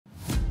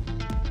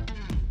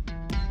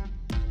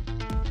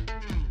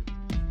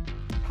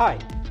Hi,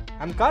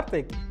 I'm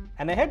Karthik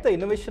and I head the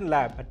Innovation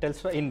Lab at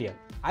Telstra India.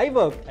 I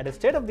work at a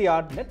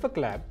state-of-the-art network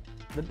lab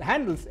that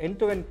handles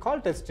end-to-end call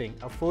testing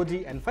of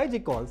 4G and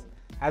 5G calls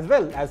as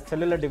well as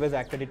cellular device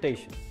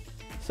accreditation.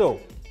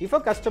 So, if our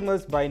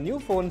customers buy new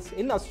phones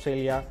in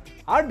Australia,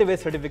 our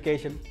device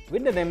certification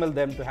will enable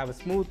them to have a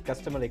smooth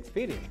customer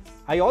experience.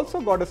 I also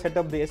got to set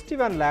up the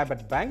SDWAN Lab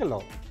at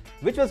Bangalore,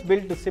 which was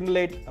built to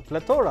simulate a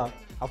plethora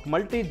of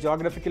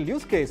multi-geographical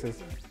use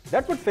cases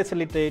that would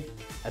facilitate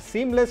a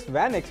seamless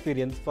WAN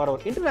experience for our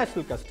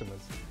international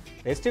customers.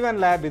 The SDWAN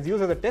Lab is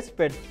used as a test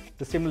bed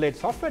to simulate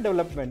software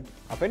development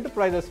of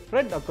enterprises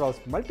spread across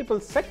multiple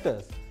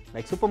sectors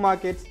like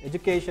supermarkets,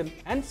 education,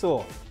 and so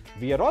on.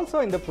 We are also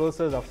in the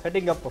process of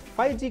setting up a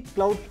 5G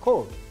cloud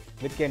core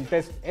which can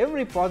test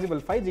every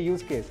possible 5G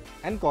use case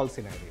and call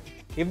scenario.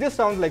 If this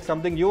sounds like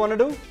something you want to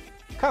do,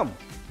 come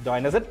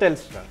join us at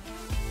Telstra.